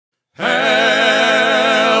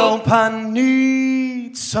I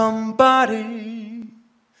need somebody.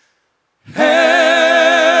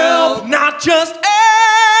 Help, not just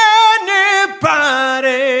anybody.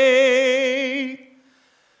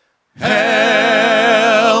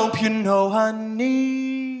 Help, you know I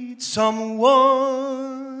need someone.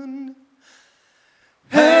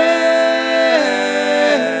 Help.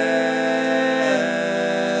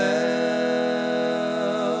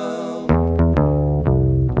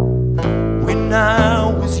 When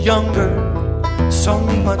I was younger, so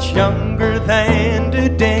much younger than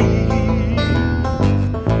today,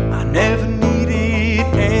 I never needed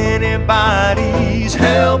anybody's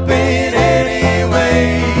help in any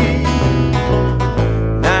way.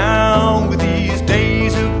 Now these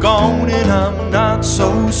days are gone and I'm not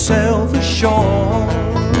so self-assured.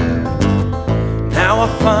 Now I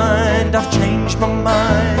find I've changed my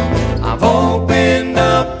mind. I've opened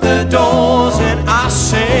up the doors and I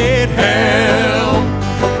said, help,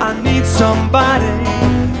 I need somebody.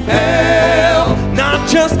 Help, not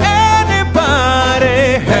just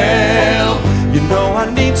anybody. Help, you know I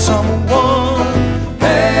need someone.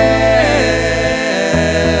 Help.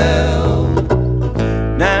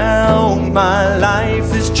 Now my life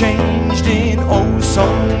has changed in oh so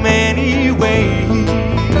many ways.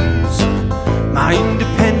 My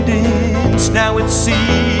independence now it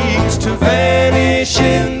seems to vanish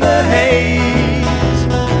in the haze.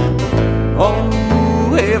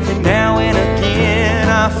 Oh, every now and again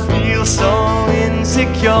I feel so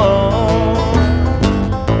insecure.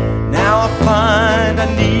 Now I find I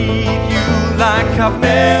need you like I've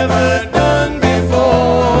never done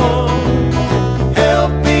before.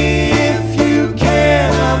 Help me if you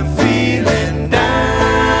can, I'm feeling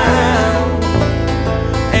down.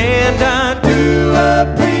 And I do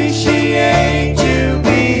appreciate you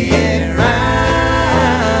being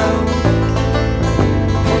around.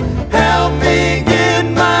 Help me get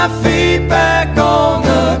my feet back on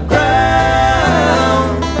the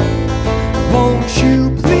ground. Won't you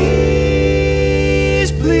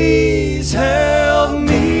please, please help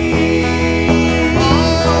me?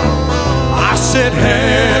 I said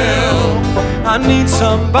help, I need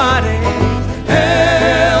somebody.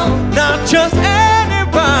 Help, not just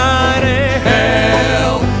anybody.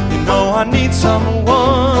 Help, you know I need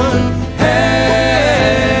someone. Help,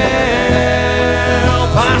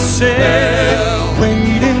 I said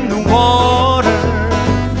wait in the water.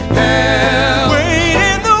 Help, wait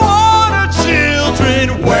in the water, children.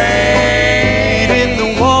 Wait in the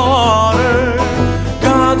water.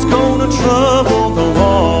 God's gonna trouble the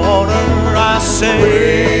water. I say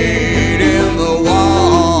wait in the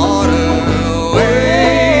water.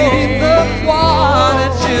 Wait in the water,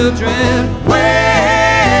 children. Wait.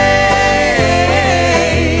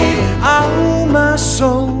 Oh my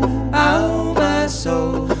soul, oh my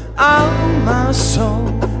soul, oh my soul,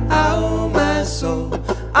 oh my soul,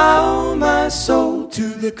 oh my soul, to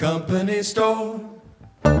the company store.